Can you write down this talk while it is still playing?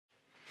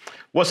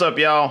What's up,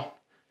 y'all?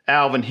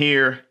 Alvin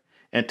here,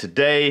 and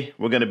today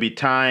we're going to be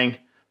tying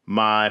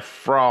my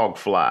frog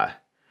fly.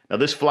 Now,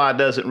 this fly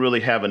doesn't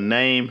really have a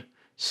name,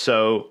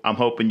 so I'm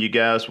hoping you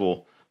guys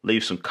will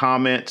leave some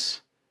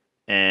comments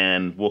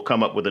and we'll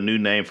come up with a new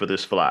name for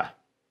this fly.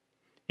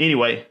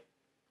 Anyway,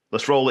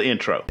 let's roll the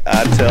intro.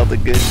 I tell the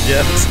good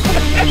jokes.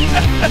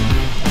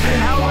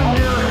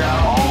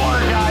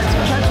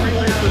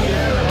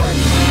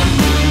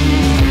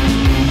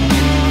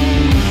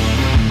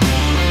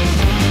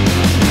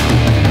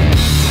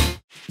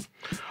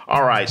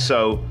 All right,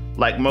 so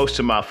like most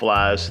of my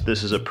flies,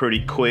 this is a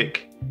pretty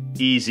quick,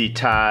 easy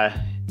tie.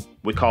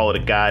 We call it a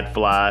guide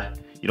fly.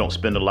 You don't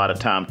spend a lot of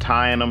time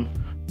tying them,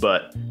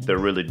 but they're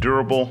really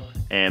durable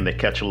and they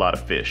catch a lot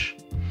of fish.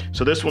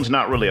 So this one's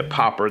not really a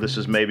popper. This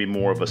is maybe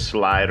more of a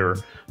slider,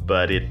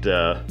 but it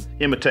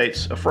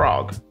imitates a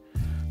frog.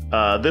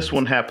 This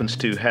one happens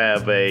to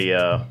have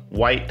a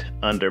white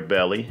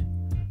underbelly,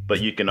 but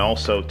you can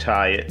also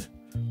tie it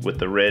with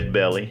the red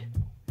belly.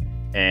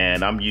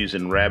 And I'm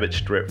using rabbit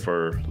strip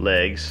for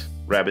legs,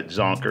 rabbit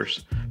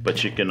zonkers,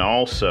 but you can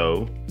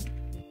also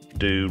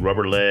do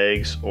rubber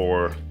legs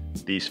or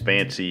these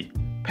fancy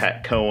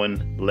Pat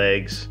Cohen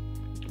legs.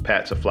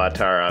 Pat's a fly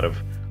tyer out of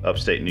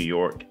upstate New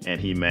York,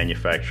 and he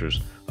manufactures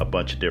a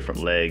bunch of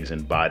different legs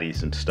and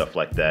bodies and stuff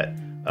like that.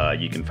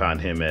 You can find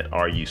him at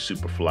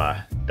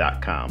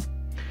rusuperfly.com.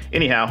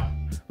 Anyhow,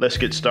 let's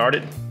get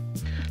started.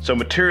 So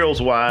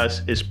materials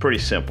wise, it's pretty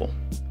simple.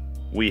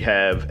 We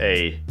have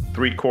a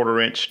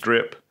 3/4 inch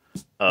strip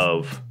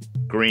of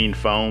green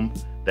foam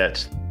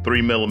that's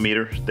 3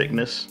 millimeter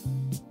thickness.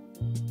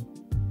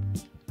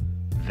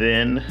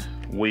 Then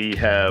we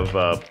have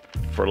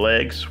for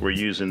legs, we're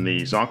using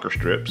the zonker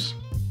strips.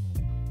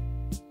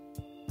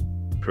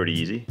 Pretty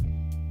easy.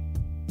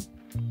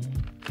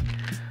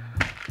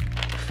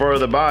 For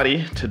the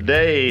body,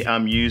 today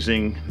I'm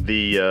using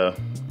the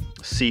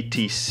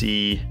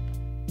CTC,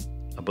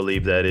 I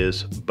believe that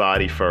is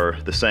body fur,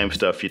 the same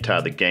stuff you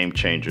tie the Game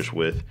Changers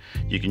with.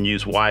 You can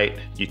use white,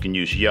 you can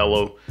use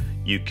yellow,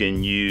 you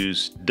can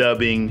use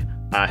dubbing.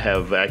 I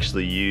have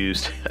actually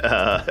used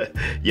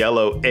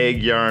yellow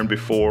egg yarn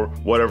before,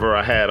 whatever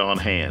I had on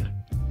hand.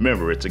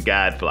 Remember, it's a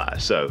guide fly,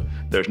 so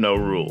there's no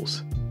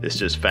rules. It's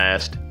just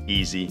fast,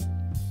 easy,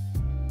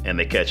 and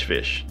they catch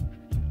fish.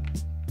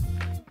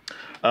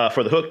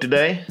 For the hook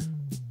today,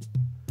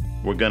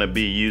 we're gonna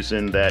be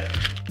using that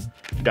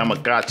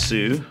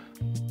Gamakatsu.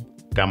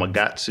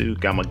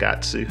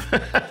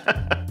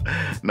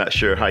 Not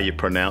sure how you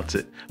pronounce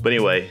it. But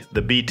anyway,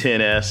 the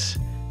B10S,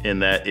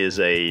 and that is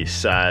a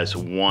size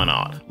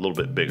 1/0, a little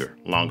bit bigger,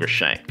 longer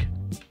shank.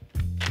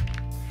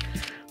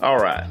 All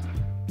right.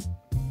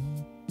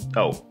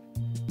 Oh,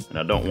 and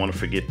I don't want to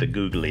forget the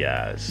googly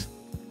eyes.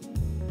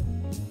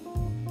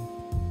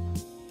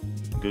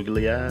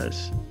 Googly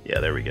eyes? Yeah,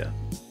 there we go.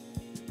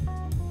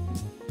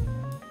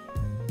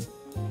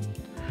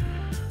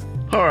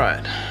 All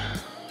right.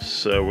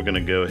 So we're gonna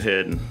go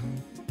ahead and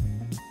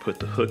put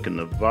the hook in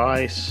the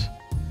vise.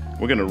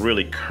 We're gonna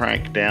really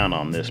crank down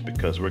on this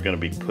because we're gonna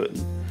be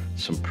putting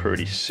some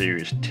pretty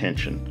serious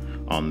tension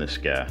on this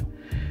guy.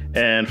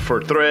 And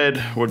for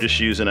thread, we're just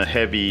using a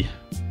heavy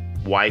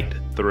white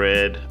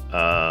thread.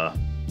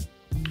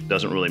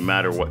 Doesn't really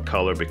matter what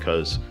color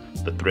because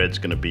the thread's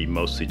gonna be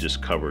mostly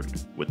just covered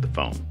with the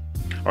foam.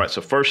 All right,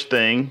 so first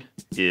thing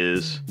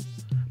is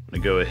I'm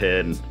gonna go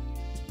ahead and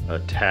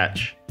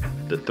attach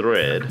the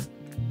thread.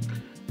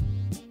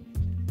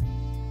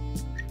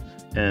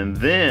 And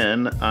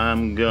then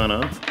I'm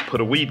gonna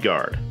put a weed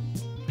guard.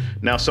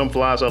 Now, some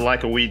flies I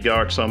like a weed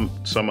guard, some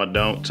I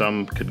don't.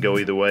 Some could go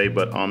either way,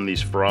 but on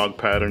these frog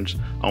patterns,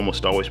 I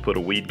almost always put a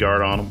weed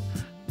guard on them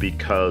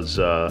because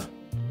of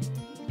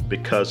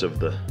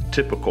the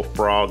typical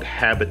frog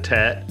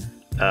habitat.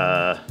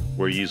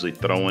 We're usually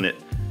throwing it,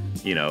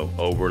 you know,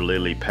 over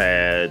lily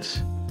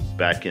pads,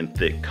 back in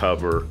thick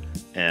cover,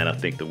 and I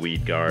think the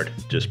weed guard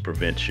just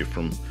prevents you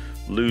from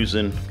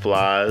losing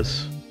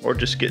flies or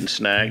just getting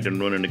snagged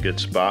and running a good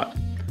spot.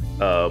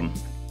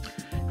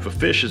 If a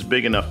fish is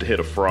big enough to hit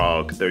a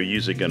frog, they're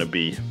usually gonna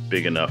be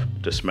big enough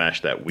to smash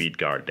that weed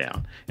guard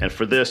down. And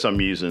for this, I'm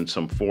using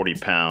some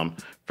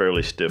 40-pound,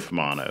 fairly stiff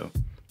mono.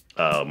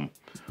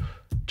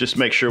 Just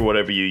make sure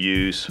whatever you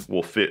use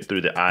will fit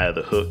through the eye of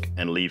the hook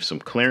and leave some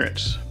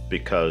clearance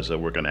because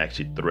we're gonna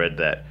actually thread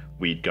that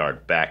weed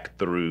guard back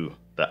through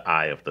the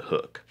eye of the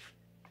hook.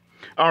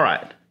 All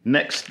right,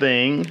 next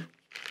thing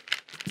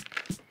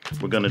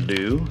we're gonna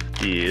do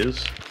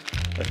is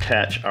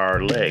attach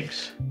our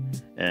legs,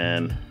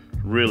 and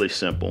really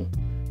simple,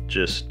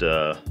 just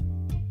a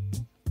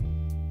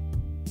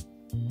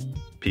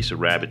piece of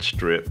rabbit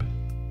strip,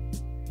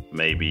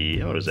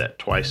 maybe, what is that,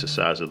 twice the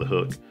size of the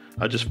hook.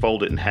 I just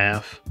fold it in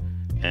half,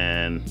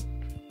 and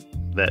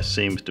that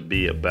seems to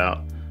be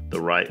about the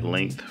right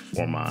length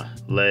for my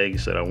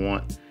legs that I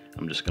want.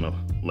 I'm just gonna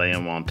lay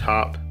them on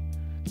top,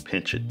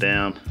 pinch it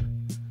down,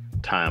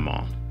 tie them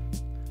on.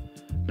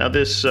 Now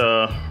this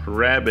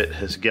rabbit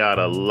has got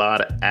a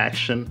lot of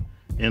action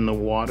in the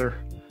water,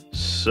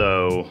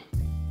 so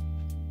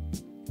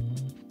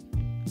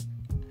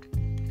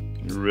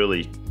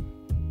really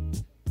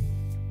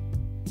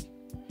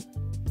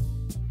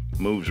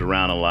moves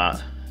around a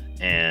lot,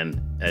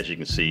 and as you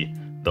can see,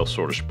 they'll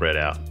sort of spread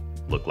out,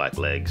 look like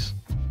legs.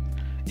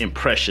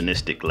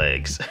 Impressionistic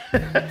legs.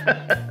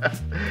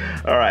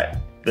 All right,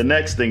 the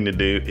next thing to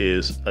do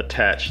is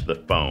attach the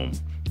foam.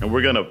 And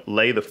we're gonna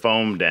lay the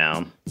foam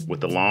down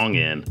with the long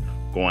end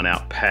going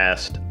out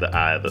past the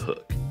eye of the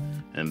hook.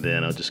 And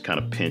then I'll just kind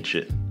of pinch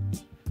it,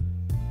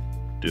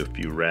 do a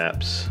few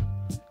wraps,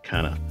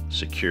 kind of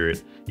secure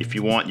it. If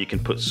you want, you can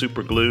put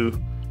super glue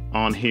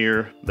on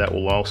here. That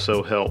will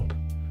also help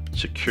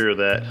secure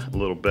that a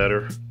little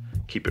better,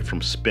 keep it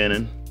from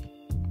spinning.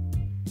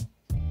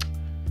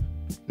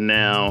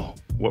 Now,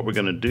 what we're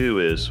gonna do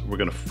is we're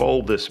gonna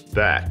fold this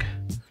back,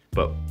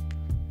 but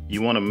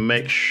you wanna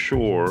make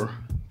sure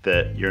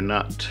that you're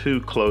not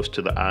too close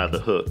to the eye of the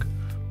hook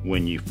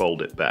when you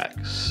fold it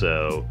back.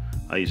 So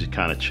I usually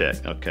kind of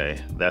check, okay,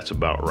 that's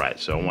about right.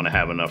 So I wanna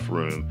have enough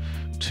room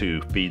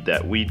to feed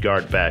that weed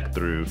guard back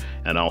through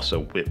and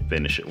also whip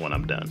finish it when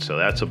I'm done. So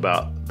that's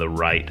about the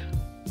right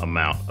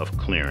amount of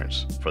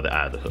clearance for the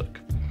eye of the hook.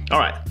 All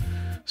right,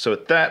 so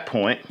at that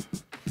point,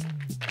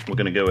 we're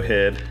gonna go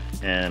ahead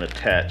and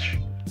attach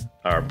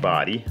our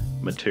body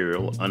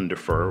material, under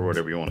fur, or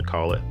whatever you want to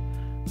call it.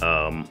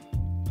 And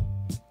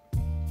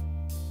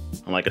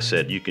like I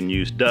said, you can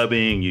use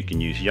dubbing, you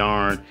can use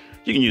yarn,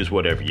 you can use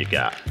whatever you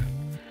got.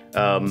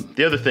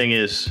 The other thing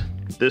is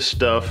this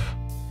stuff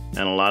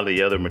and a lot of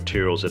the other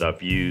materials that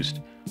I've used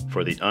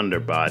for the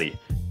underbody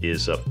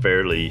is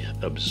fairly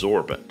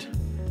absorbent,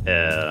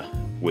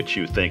 which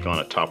you would think on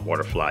a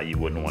topwater fly you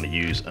wouldn't want to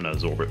use an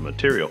absorbent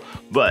material.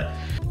 But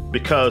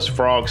because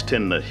frogs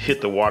tend to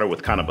hit the water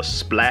with kind of a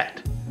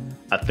splat,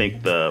 I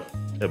think the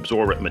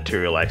absorbent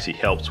material actually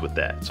helps with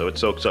that. So it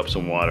soaks up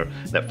some water.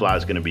 That fly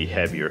is going to be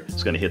heavier.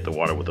 It's going to hit the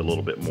water with a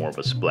little bit more of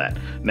a splat.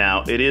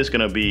 Now, it is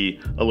going to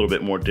be a little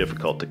bit more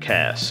difficult to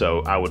cast.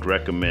 So I would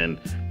recommend,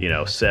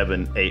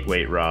 7, 8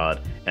 weight rod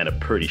and a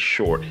pretty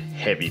short,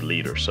 heavy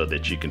leader so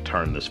that you can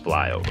turn this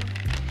fly over.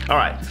 All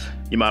right.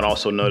 You might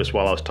also notice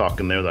while I was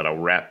talking there that I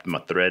wrapped my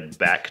thread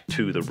back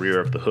to the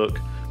rear of the hook,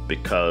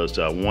 because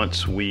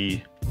once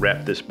we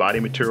wrap this body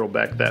material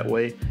back that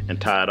way and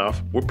tie it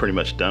off, we're pretty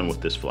much done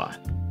with this fly.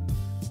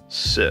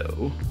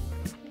 So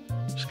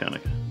just kind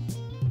of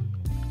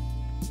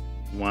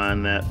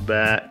wind that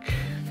back.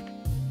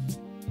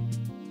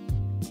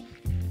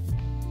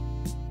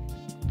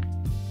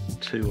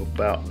 To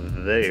about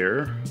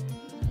there.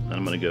 And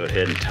I'm going to go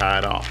ahead and tie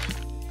it off.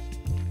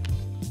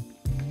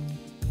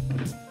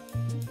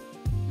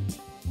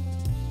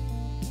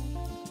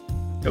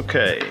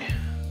 Okay.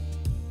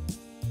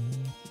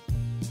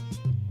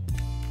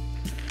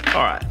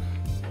 All right.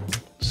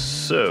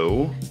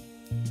 So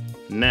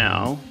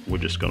now we're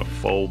just going to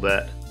fold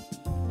that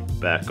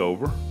back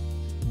over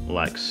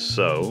like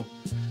so.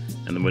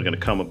 And then we're going to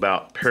come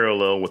about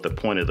parallel with the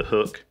point of the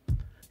hook.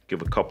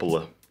 Give a couple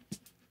of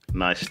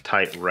nice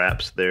tight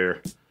wraps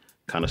there.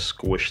 Kind of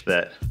squish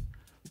that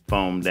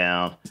foam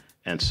down.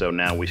 And so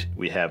now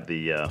we have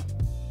the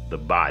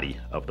body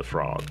of the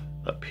frog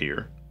up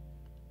here.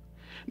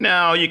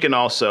 Now you can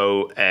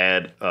also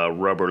add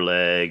rubber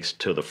legs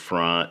to the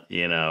front.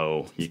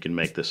 You can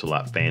make this a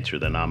lot fancier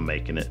than I'm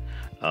making it.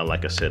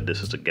 Like I said,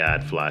 this is a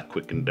guide fly,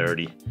 quick and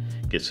dirty,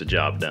 gets the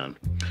job done.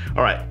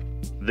 All right,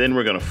 then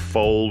we're gonna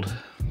fold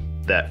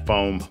that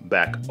foam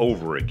back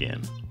over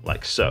again,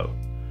 like so.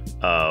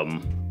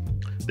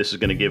 This is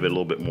gonna give it a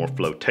little bit more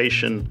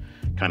flotation,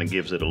 kind of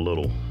gives it a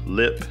little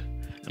lip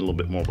and a little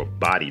bit more of a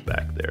body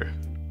back there.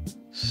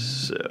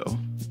 So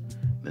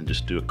then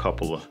just do a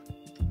couple of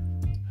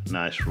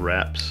nice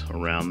wraps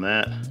around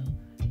that,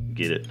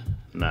 get it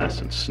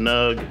nice and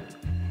snug.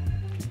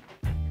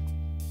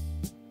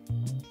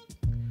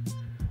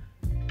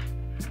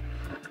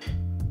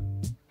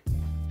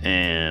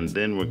 And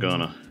then we're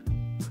gonna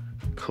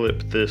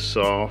clip this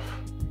off,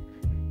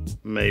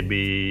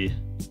 maybe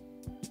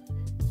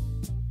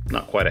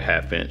not quite a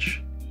 ½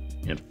 inch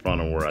in front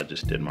of where I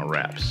just did my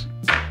wraps.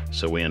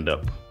 So we end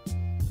up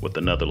with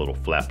another little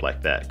flap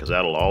like that, because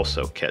that'll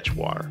also catch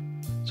water.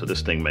 So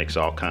this thing makes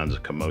all kinds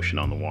of commotion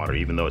on the water,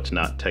 even though it's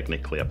not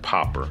technically a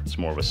popper, it's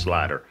more of a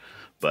slider.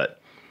 But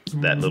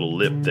that little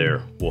lip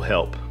there will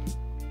help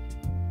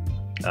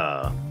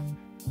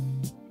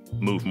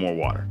move more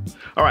water.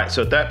 All right,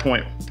 so at that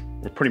point,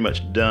 we're pretty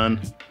much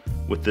done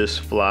with this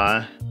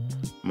fly.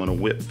 I'm gonna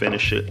whip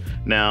finish it.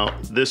 Now,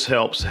 this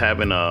helps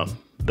having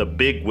the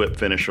big whip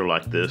finisher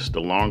like this, the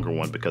longer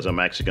one, because I'm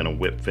actually gonna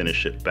whip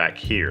finish it back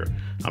here.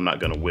 I'm not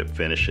gonna whip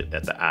finish it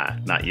at the eye,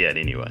 not yet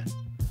anyway.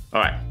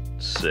 All right,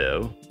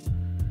 so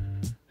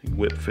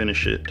whip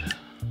finish it.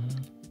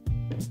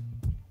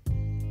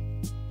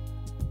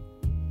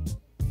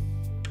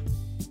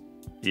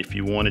 If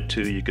you wanted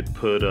to, you could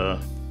put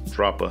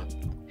drop a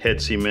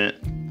head cement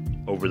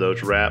over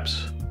those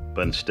wraps,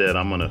 but instead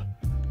I'm gonna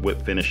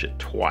whip finish it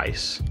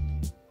twice.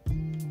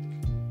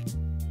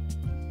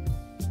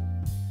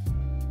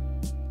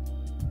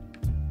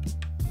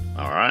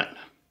 All right,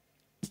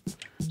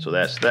 so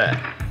that's that.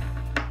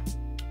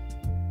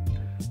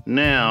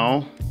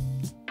 Now,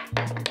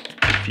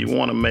 if you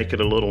want to make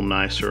it a little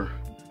nicer,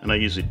 and I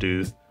usually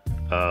do,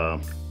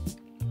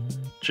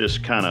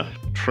 just kind of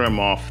trim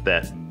off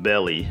that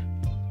belly,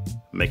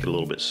 make it a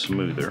little bit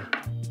smoother.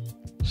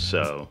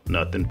 So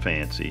nothing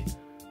fancy.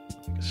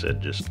 Like I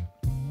said, just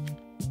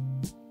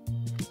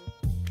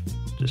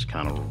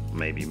kind of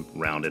maybe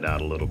round it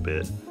out a little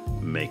bit,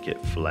 make it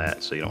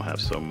flat so you don't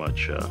have so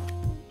much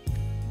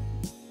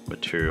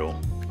material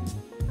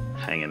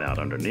hanging out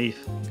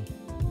underneath.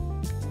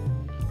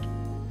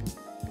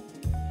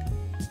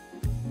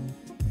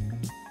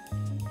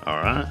 All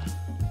right,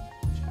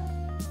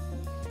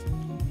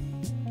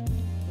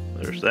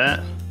 there's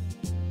that.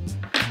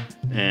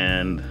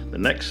 And the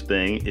next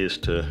thing is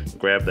to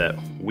grab that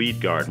weed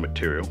guard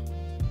material,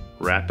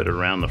 wrap it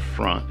around the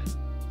front,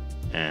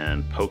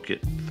 and poke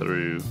it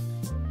through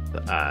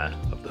the eye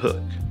of the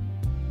hook.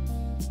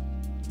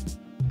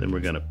 Then we're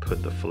going to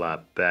put the fly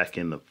back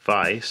in the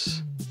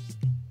vise,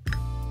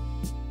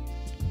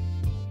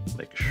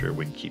 making sure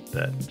we keep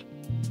that.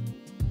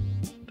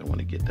 Don't want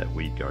to get that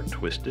weed guard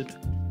twisted.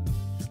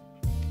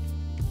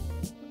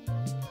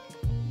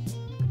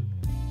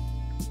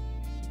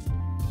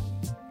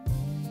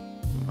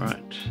 All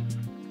right,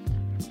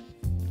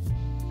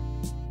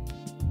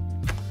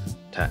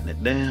 tighten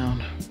it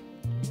down.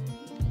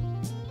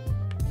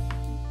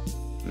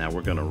 Now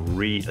we're going to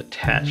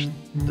reattach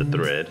the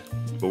thread.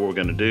 But what we're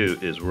going to do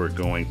is we're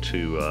going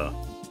to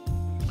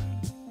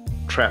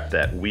trap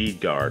that weed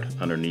guard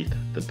underneath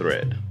the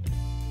thread.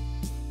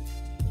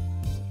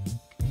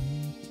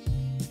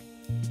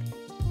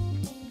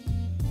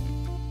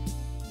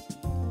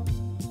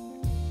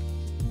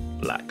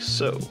 Like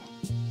so.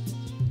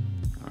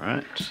 All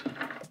right.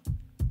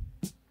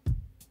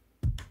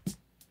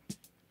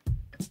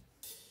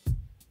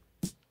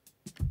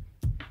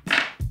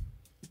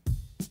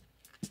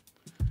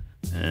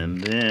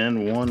 And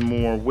then one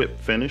more whip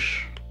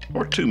finish,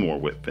 or two more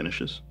whip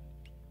finishes.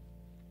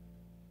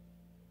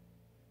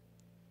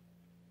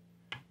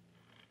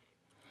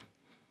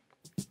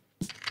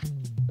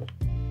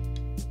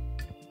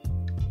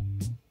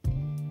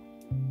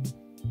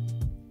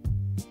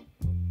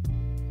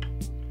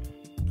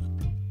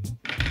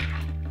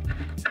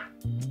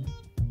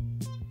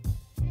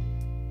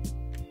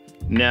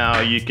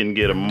 Now you can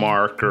get a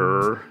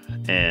marker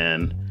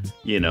and,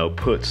 you know,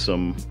 put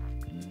some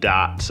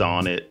dots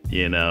on it,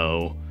 you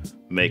know,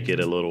 make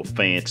it a little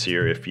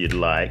fancier if you'd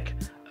like.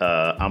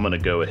 I'm gonna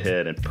go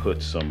ahead and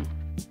put some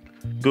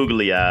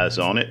googly eyes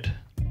on it,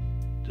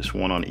 just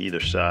one on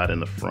either side in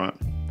the front.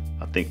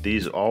 I think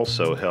these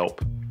also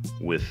help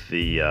with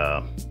the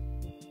oh,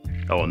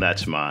 and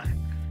that's my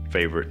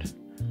favorite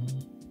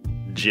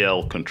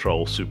gel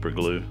control super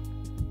glue.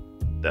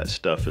 That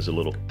stuff is a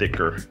little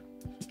thicker,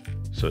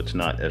 so it's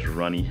not as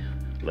runny,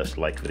 less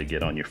likely to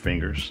get on your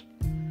fingers.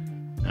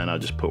 And I'll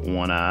just put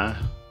one eye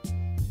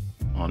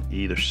on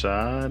either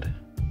side.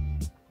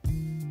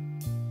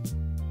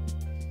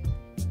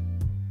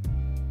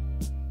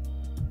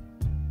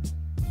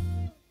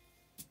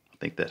 I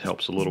think that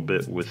helps a little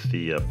bit with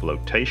the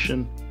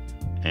flotation,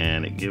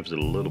 and it gives it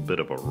a little bit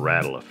of a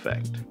rattle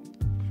effect.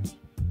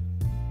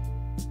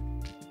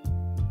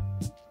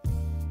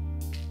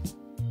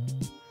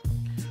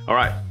 All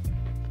right,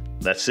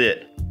 that's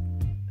it.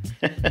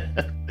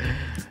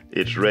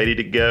 It's ready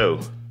to go.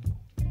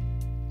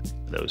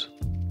 Those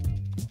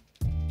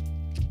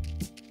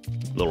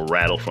little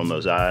rattle from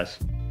those eyes.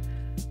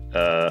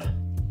 All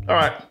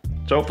right,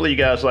 so hopefully you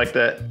guys like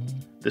that.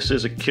 This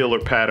is a killer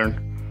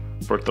pattern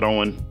for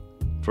throwing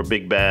for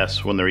big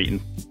bass when they're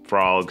eating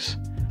frogs.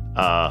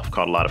 I've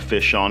caught a lot of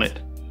fish on it,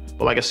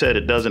 but like I said,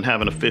 it doesn't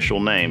have an official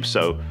name,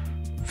 so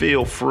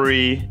feel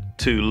free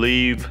to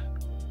leave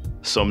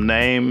some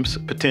names,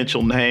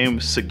 potential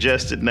names,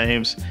 suggested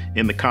names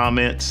in the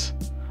comments.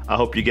 I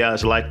hope you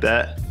guys like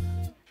that.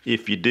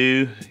 If you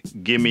do,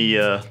 give me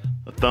a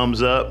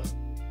thumbs up.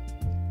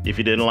 If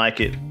you didn't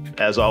like it,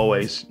 as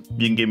always,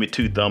 you can give me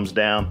 2 thumbs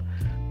down.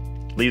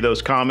 Leave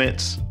those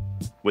comments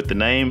with the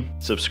name,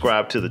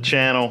 subscribe to the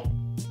channel,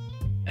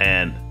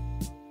 and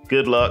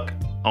good luck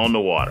on the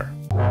water.